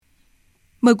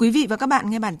Mời quý vị và các bạn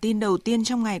nghe bản tin đầu tiên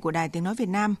trong ngày của Đài Tiếng Nói Việt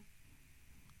Nam.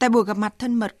 Tại buổi gặp mặt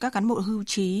thân mật các cán bộ hưu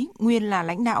trí, nguyên là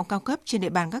lãnh đạo cao cấp trên địa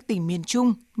bàn các tỉnh miền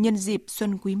Trung nhân dịp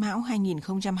Xuân Quý Mão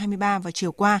 2023 vào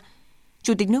chiều qua,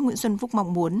 Chủ tịch nước Nguyễn Xuân Phúc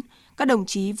mong muốn các đồng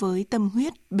chí với tâm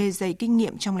huyết, bề dày kinh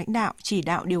nghiệm trong lãnh đạo, chỉ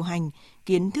đạo điều hành,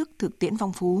 kiến thức thực tiễn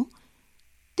phong phú,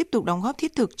 tiếp tục đóng góp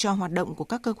thiết thực cho hoạt động của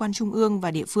các cơ quan trung ương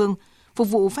và địa phương, phục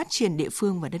vụ phát triển địa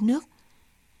phương và đất nước.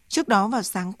 Trước đó vào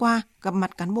sáng qua, gặp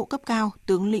mặt cán bộ cấp cao,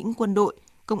 tướng lĩnh quân đội,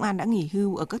 công an đã nghỉ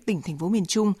hưu ở các tỉnh, thành phố miền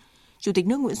Trung, Chủ tịch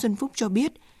nước Nguyễn Xuân Phúc cho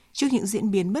biết, trước những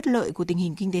diễn biến bất lợi của tình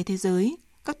hình kinh tế thế giới,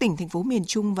 các tỉnh, thành phố miền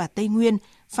Trung và Tây Nguyên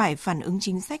phải phản ứng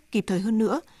chính sách kịp thời hơn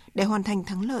nữa để hoàn thành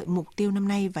thắng lợi mục tiêu năm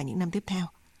nay và những năm tiếp theo.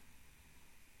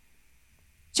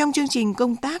 Trong chương trình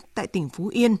công tác tại tỉnh Phú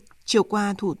Yên, chiều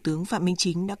qua Thủ tướng Phạm Minh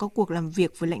Chính đã có cuộc làm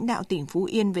việc với lãnh đạo tỉnh Phú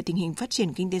Yên về tình hình phát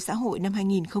triển kinh tế xã hội năm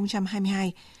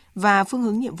 2022 và phương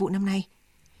hướng nhiệm vụ năm nay.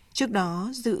 Trước đó,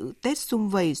 dự Tết Sum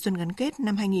Vầy Xuân Gắn Kết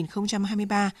năm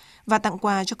 2023 và tặng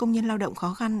quà cho công nhân lao động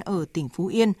khó khăn ở tỉnh Phú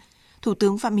Yên, Thủ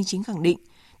tướng Phạm Minh Chính khẳng định,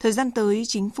 thời gian tới,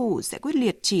 Chính phủ sẽ quyết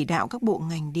liệt chỉ đạo các bộ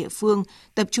ngành địa phương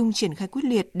tập trung triển khai quyết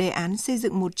liệt đề án xây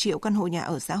dựng 1 triệu căn hộ nhà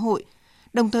ở xã hội,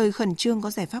 đồng thời khẩn trương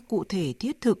có giải pháp cụ thể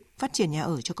thiết thực phát triển nhà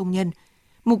ở cho công nhân.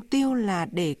 Mục tiêu là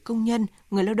để công nhân,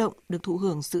 người lao động được thụ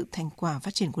hưởng sự thành quả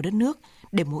phát triển của đất nước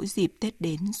để mỗi dịp Tết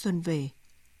đến xuân về.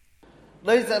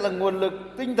 Đây sẽ là nguồn lực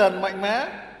tinh thần mạnh mẽ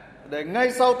để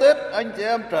ngay sau Tết anh chị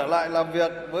em trở lại làm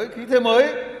việc với khí thế mới,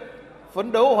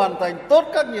 phấn đấu hoàn thành tốt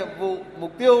các nhiệm vụ,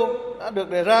 mục tiêu đã được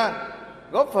đề ra,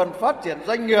 góp phần phát triển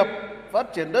doanh nghiệp, phát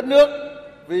triển đất nước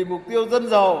vì mục tiêu dân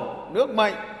giàu, nước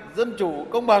mạnh, dân chủ,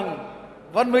 công bằng,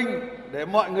 văn minh để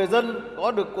mọi người dân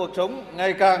có được cuộc sống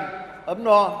ngày càng ấm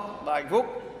no và hạnh phúc.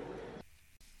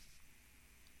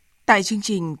 Tại chương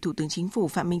trình, Thủ tướng Chính phủ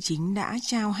Phạm Minh Chính đã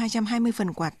trao 220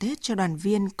 phần quà Tết cho đoàn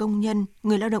viên, công nhân,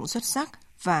 người lao động xuất sắc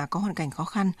và có hoàn cảnh khó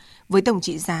khăn với tổng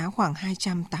trị giá khoảng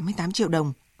 288 triệu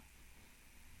đồng.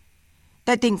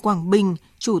 Tại tỉnh Quảng Bình,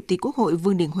 Chủ tịch Quốc hội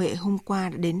Vương Đình Huệ hôm qua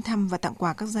đã đến thăm và tặng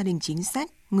quà các gia đình chính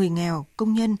sách, người nghèo,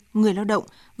 công nhân, người lao động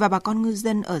và bà con ngư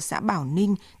dân ở xã Bảo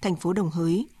Ninh, thành phố Đồng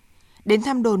Hới. Đến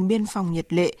thăm đồn biên phòng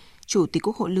Nhật Lệ, Chủ tịch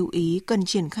Quốc hội lưu ý cần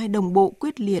triển khai đồng bộ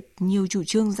quyết liệt nhiều chủ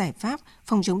trương giải pháp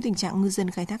phòng chống tình trạng ngư dân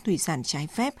khai thác thủy sản trái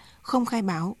phép, không khai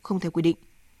báo, không theo quy định.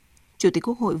 Chủ tịch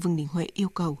Quốc hội Vương Đình Huệ yêu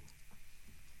cầu.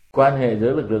 Quan hệ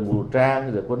giữa lực lượng vũ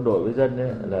trang, giữa quân đội với dân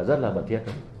ấy là rất là mật thiết.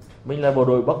 Mình là bộ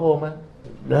đội Bắc Hôm á,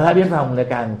 hai biên phòng là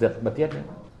càng rất mật thiết.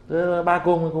 Ba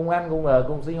cùng ăn, cùng ở,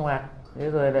 cùng sinh hoạt. Thế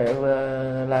rồi để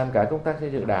làm cả công tác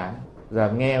xây dựng đảng,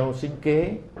 giảm nghèo, sinh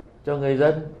kế cho người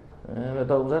dân.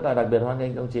 Tôi cũng rất là đặc biệt hoan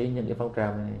nghênh đồng chí những cái phong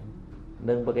trào này,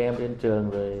 nâng các em đến trường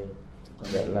rồi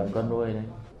để làm con nuôi đấy.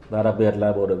 Và đặc biệt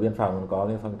là bộ đội biên phòng có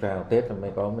cái phong trào Tết là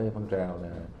mới có cái phong trào là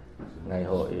ngày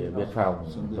hội biên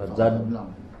phòng toàn dân,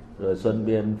 rồi xuân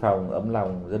biên phòng ấm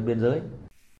lòng dân biên giới.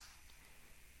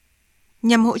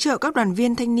 Nhằm hỗ trợ các đoàn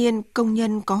viên thanh niên, công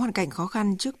nhân có hoàn cảnh khó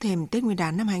khăn trước thềm Tết Nguyên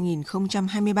đán năm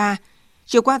 2023,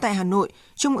 chiều qua tại Hà Nội,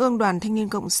 Trung ương Đoàn Thanh niên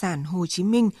Cộng sản Hồ Chí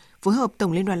Minh phối hợp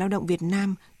Tổng Liên đoàn Lao động Việt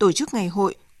Nam tổ chức ngày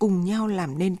hội Cùng nhau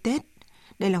làm nên Tết.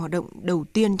 Đây là hoạt động đầu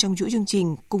tiên trong chuỗi chương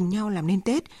trình Cùng nhau làm nên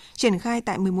Tết, triển khai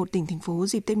tại 11 tỉnh, thành phố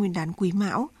dịp Tết Nguyên đán Quý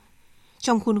Mão.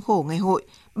 Trong khuôn khổ ngày hội,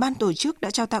 ban tổ chức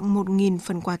đã trao tặng 1.000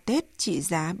 phần quà Tết trị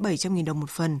giá 700.000 đồng một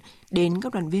phần đến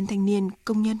các đoàn viên thanh niên,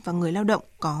 công nhân và người lao động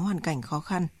có hoàn cảnh khó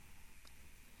khăn.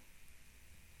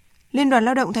 Liên đoàn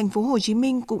Lao động Thành phố Hồ Chí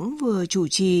Minh cũng vừa chủ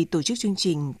trì tổ chức chương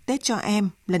trình Tết cho em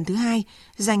lần thứ 2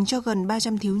 dành cho gần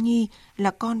 300 thiếu nhi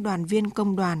là con đoàn viên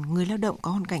công đoàn, người lao động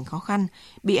có hoàn cảnh khó khăn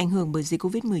bị ảnh hưởng bởi dịch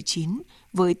COVID-19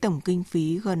 với tổng kinh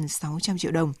phí gần 600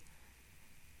 triệu đồng.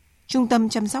 Trung tâm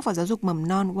chăm sóc và giáo dục mầm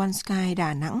non One Sky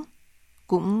Đà Nẵng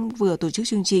cũng vừa tổ chức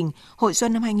chương trình Hội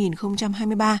Xuân năm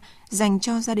 2023 dành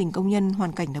cho gia đình công nhân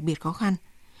hoàn cảnh đặc biệt khó khăn.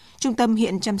 Trung tâm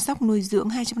hiện chăm sóc nuôi dưỡng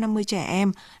 250 trẻ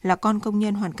em là con công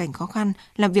nhân hoàn cảnh khó khăn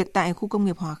làm việc tại khu công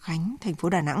nghiệp Hòa Khánh, thành phố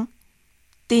Đà Nẵng.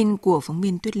 Tin của phóng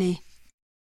viên Tuyết Lê.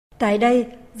 Tại đây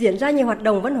diễn ra nhiều hoạt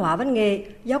động văn hóa văn nghệ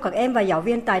do các em và giáo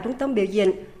viên tại trung tâm biểu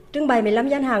diễn, trưng bày 15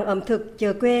 gian hàng ẩm thực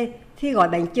chợ quê, thi gói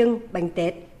bánh chưng, bánh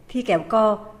tét, thi kéo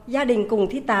co, gia đình cùng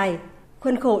thi tài.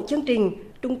 Khuôn khổ chương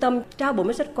trình, trung tâm trao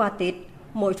 40 suất quà Tết,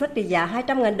 mỗi suất trị giá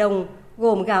 200.000 đồng,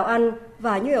 gồm gạo ăn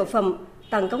và nhu yếu phẩm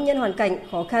tặng công nhân hoàn cảnh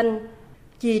khó khăn.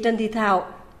 Chị Trần Thị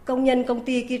Thảo, công nhân công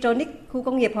ty Kitronic, khu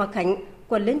công nghiệp Hòa Khánh,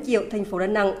 quận Liên Chiểu, thành phố Đà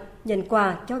Nẵng, nhận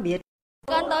quà cho biết.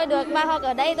 Con tôi được vào học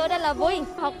ở đây tôi rất là vui,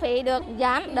 học phí được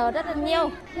giảm đỡ rất là nhiều.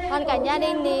 Hoàn cảnh gia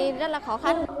đình thì rất là khó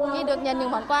khăn. Khi được nhận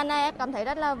những món quà này em cảm thấy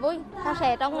rất là vui, chia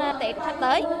sẻ trong Tết sắp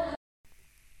tới.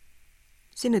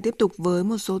 Xin được tiếp tục với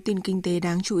một số tin kinh tế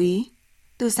đáng chú ý.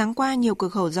 Từ sáng qua, nhiều cửa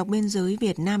khẩu dọc biên giới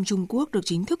Việt Nam-Trung Quốc được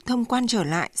chính thức thông quan trở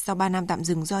lại sau 3 năm tạm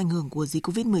dừng do ảnh hưởng của dịch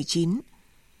COVID-19.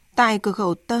 Tại cửa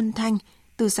khẩu Tân Thanh,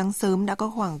 từ sáng sớm đã có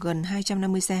khoảng gần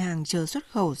 250 xe hàng chờ xuất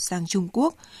khẩu sang Trung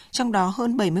Quốc, trong đó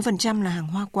hơn 70% là hàng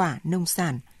hoa quả, nông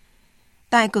sản.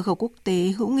 Tại cửa khẩu quốc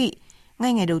tế Hữu Nghị,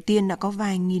 ngay ngày đầu tiên đã có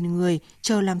vài nghìn người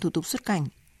chờ làm thủ tục xuất cảnh.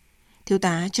 Thiếu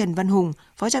tá Trần Văn Hùng,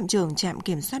 Phó trạm trưởng trạm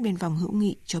kiểm soát biên phòng Hữu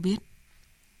Nghị cho biết.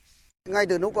 Ngay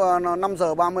từ lúc 5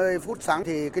 giờ 30 phút sáng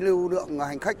thì cái lưu lượng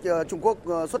hành khách Trung Quốc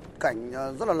xuất cảnh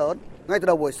rất là lớn. Ngay từ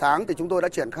đầu buổi sáng thì chúng tôi đã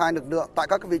triển khai lực lượng tại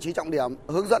các vị trí trọng điểm,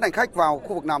 hướng dẫn hành khách vào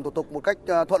khu vực làm thủ tục một cách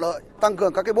thuận lợi, tăng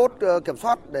cường các cái bốt kiểm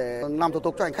soát để làm thủ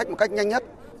tục cho hành khách một cách nhanh nhất.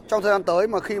 Trong thời gian tới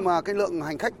mà khi mà cái lượng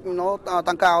hành khách nó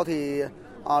tăng cao thì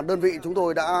đơn vị chúng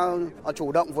tôi đã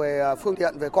chủ động về phương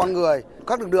tiện, về con người,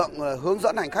 các lực lượng hướng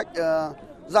dẫn hành khách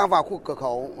ra vào khu cửa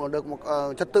khẩu được một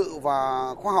trật tự và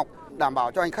khoa học, đảm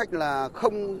bảo cho hành khách là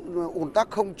không ùn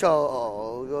tắc, không chờ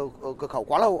ở cửa khẩu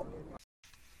quá lâu.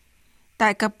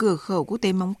 Tại cặp cửa khẩu quốc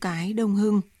tế Móng Cái, Đông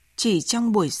Hưng, chỉ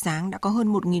trong buổi sáng đã có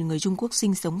hơn 1.000 người Trung Quốc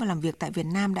sinh sống và làm việc tại Việt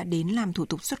Nam đã đến làm thủ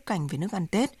tục xuất cảnh về nước ăn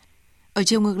Tết. Ở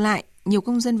chiều ngược lại, nhiều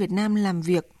công dân Việt Nam làm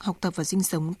việc, học tập và sinh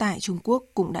sống tại Trung Quốc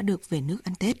cũng đã được về nước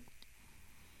ăn Tết.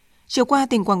 Chiều qua,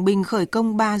 tỉnh Quảng Bình khởi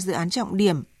công 3 dự án trọng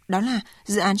điểm, đó là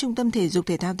dự án Trung tâm Thể dục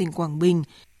Thể thao tỉnh Quảng Bình,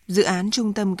 dự án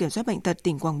Trung tâm Kiểm soát Bệnh tật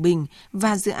tỉnh Quảng Bình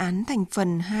và dự án thành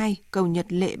phần 2 cầu Nhật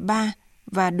Lệ 3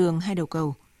 và đường hai đầu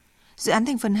cầu. Dự án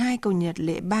thành phần 2 cầu Nhật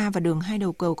Lệ 3 và đường hai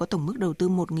đầu cầu có tổng mức đầu tư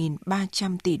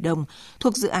 1.300 tỷ đồng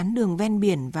thuộc dự án đường ven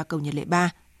biển và cầu Nhật Lệ 3.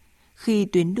 Khi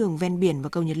tuyến đường ven biển và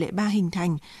cầu Nhật Lệ 3 hình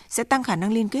thành, sẽ tăng khả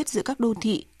năng liên kết giữa các đô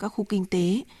thị, các khu kinh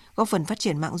tế, góp phần phát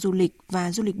triển mạng du lịch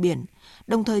và du lịch biển,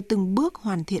 đồng thời từng bước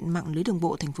hoàn thiện mạng lưới đường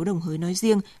bộ thành phố Đồng Hới nói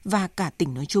riêng và cả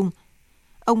tỉnh nói chung.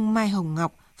 Ông Mai Hồng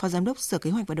Ngọc, Phó Giám đốc Sở Kế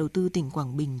hoạch và Đầu tư tỉnh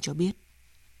Quảng Bình cho biết.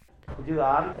 Dự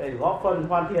án để góp phần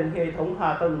hoàn thiện hệ thống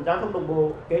hạ tầng giao thông đồng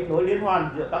bộ, kết nối liên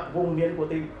hoàn giữa các vùng miền của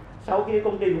tỉnh. Sau khi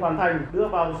công trình hoàn thành đưa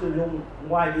vào sử dụng,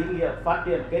 ngoài ý nghĩa phát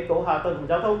triển kết cấu hạ tầng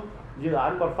giao thông, dự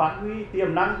án còn phát huy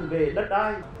tiềm năng về đất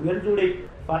đai, tuyến du lịch,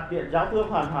 phát triển giao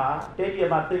thương hàng hóa trên địa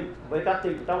bàn tỉnh với các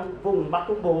tỉnh trong vùng Bắc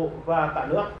Trung Bộ và cả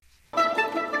nước.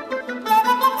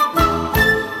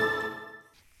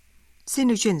 Xin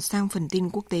được chuyển sang phần tin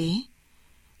quốc tế.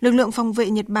 Lực lượng phòng vệ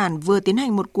Nhật Bản vừa tiến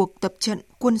hành một cuộc tập trận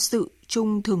quân sự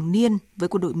chung thường niên với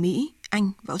quân đội Mỹ,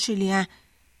 Anh và Australia.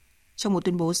 Trong một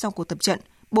tuyên bố sau cuộc tập trận,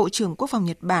 Bộ trưởng Quốc phòng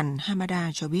Nhật Bản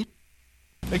Hamada cho biết.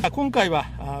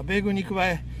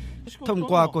 Thông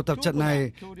qua cuộc tập trận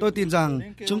này, tôi tin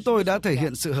rằng chúng tôi đã thể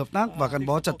hiện sự hợp tác và gắn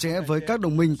bó chặt chẽ với các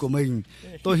đồng minh của mình.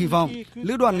 Tôi hy vọng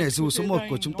lữ đoàn nhảy dù số 1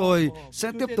 của chúng tôi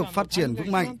sẽ tiếp tục phát triển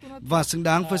vững mạnh và xứng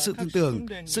đáng với sự tin tưởng,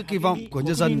 sự kỳ vọng của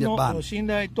nhân dân Nhật Bản.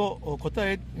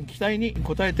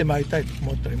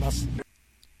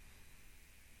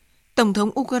 Tổng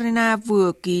thống Ukraine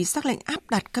vừa ký sắc lệnh áp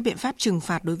đặt các biện pháp trừng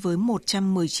phạt đối với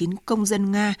 119 công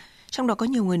dân Nga, trong đó có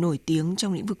nhiều người nổi tiếng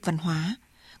trong lĩnh vực văn hóa.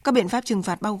 Các biện pháp trừng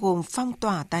phạt bao gồm phong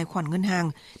tỏa tài khoản ngân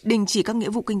hàng, đình chỉ các nghĩa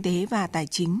vụ kinh tế và tài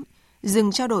chính,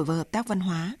 dừng trao đổi và hợp tác văn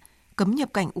hóa, cấm nhập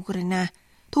cảnh Ukraine,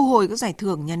 thu hồi các giải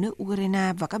thưởng nhà nước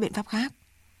Ukraine và các biện pháp khác.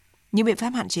 Những biện pháp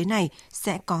hạn chế này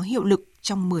sẽ có hiệu lực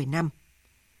trong 10 năm.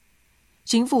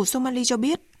 Chính phủ Somalia cho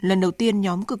biết lần đầu tiên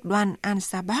nhóm cực đoan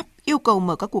Al-Shabaab yêu cầu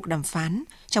mở các cuộc đàm phán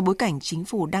trong bối cảnh chính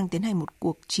phủ đang tiến hành một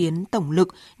cuộc chiến tổng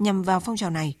lực nhằm vào phong trào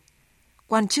này.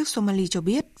 Quan chức Somalia cho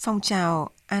biết phong trào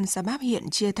Al-Shabaab hiện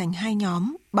chia thành 2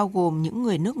 nhóm, bao gồm những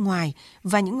người nước ngoài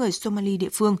và những người Somali địa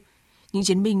phương. Những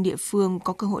chiến binh địa phương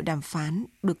có cơ hội đàm phán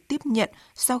được tiếp nhận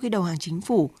sau khi đầu hàng chính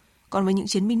phủ, còn với những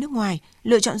chiến binh nước ngoài,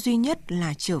 lựa chọn duy nhất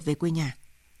là trở về quê nhà.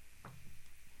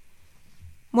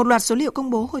 Một loạt số liệu công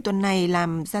bố hồi tuần này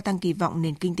làm gia tăng kỳ vọng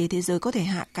nền kinh tế thế giới có thể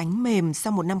hạ cánh mềm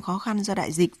sau một năm khó khăn do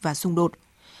đại dịch và xung đột.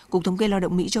 Cục Thống kê Lao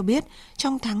động Mỹ cho biết,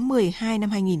 trong tháng 12 năm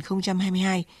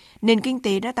 2022, nền kinh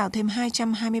tế đã tạo thêm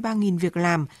 223.000 việc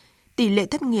làm, tỷ lệ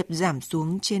thất nghiệp giảm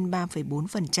xuống trên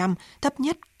 3,4%, thấp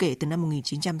nhất kể từ năm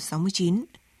 1969.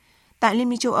 Tại Liên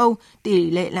minh châu Âu,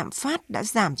 tỷ lệ lạm phát đã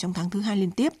giảm trong tháng thứ 2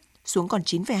 liên tiếp, xuống còn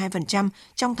 9,2%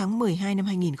 trong tháng 12 năm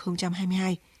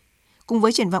 2022. Cùng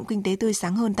với triển vọng kinh tế tươi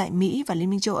sáng hơn tại Mỹ và Liên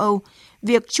minh châu Âu,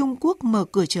 việc Trung Quốc mở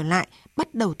cửa trở lại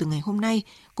bắt đầu từ ngày hôm nay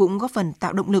cũng góp phần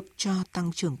tạo động lực cho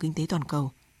tăng trưởng kinh tế toàn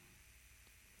cầu.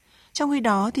 Trong khi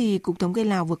đó, thì Cục Thống kê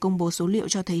Lào vừa công bố số liệu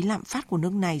cho thấy lạm phát của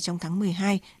nước này trong tháng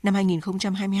 12 năm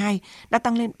 2022 đã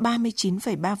tăng lên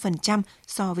 39,3%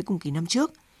 so với cùng kỳ năm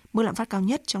trước, mức lạm phát cao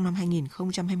nhất trong năm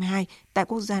 2022 tại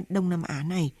quốc gia Đông Nam Á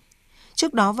này.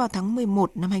 Trước đó vào tháng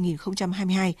 11 năm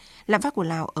 2022, lạm phát của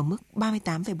Lào ở mức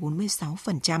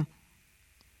 38,46%.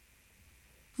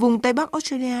 Vùng Tây Bắc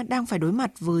Australia đang phải đối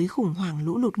mặt với khủng hoảng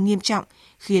lũ lụt nghiêm trọng,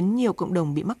 khiến nhiều cộng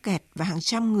đồng bị mắc kẹt và hàng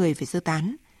trăm người phải sơ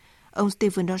tán. Ông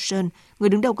Stephen Dawson, người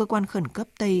đứng đầu cơ quan khẩn cấp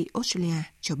Tây Australia,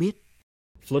 cho biết.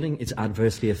 Lũ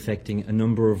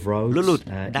lụt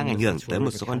đang ảnh hưởng tới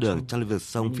một số con đường trong lưu vực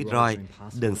sông Fitzroy,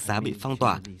 đường xá bị phong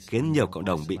tỏa, khiến nhiều cộng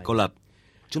đồng bị cô lập.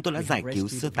 Chúng tôi đã giải cứu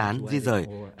sơ tán di rời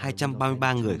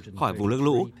 233 người khỏi vùng nước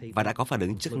lũ và đã có phản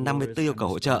ứng trước 54 yêu cầu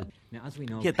hỗ trợ.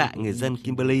 Hiện tại, người dân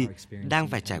Kimberley đang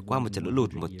phải trải qua một trận lũ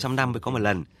lụt 100 năm mới có một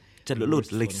lần, trận lũ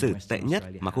lụt lịch sử tệ nhất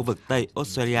mà khu vực Tây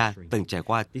Australia từng trải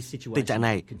qua. Tình trạng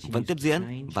này vẫn tiếp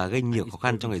diễn và gây nhiều khó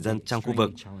khăn cho người dân trong khu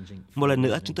vực. Một lần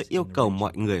nữa, chúng tôi yêu cầu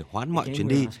mọi người hoãn mọi chuyến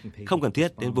đi, không cần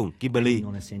thiết đến vùng Kimberley.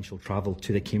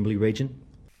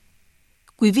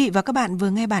 Quý vị và các bạn vừa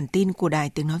nghe bản tin của Đài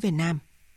Tiếng Nói Việt Nam.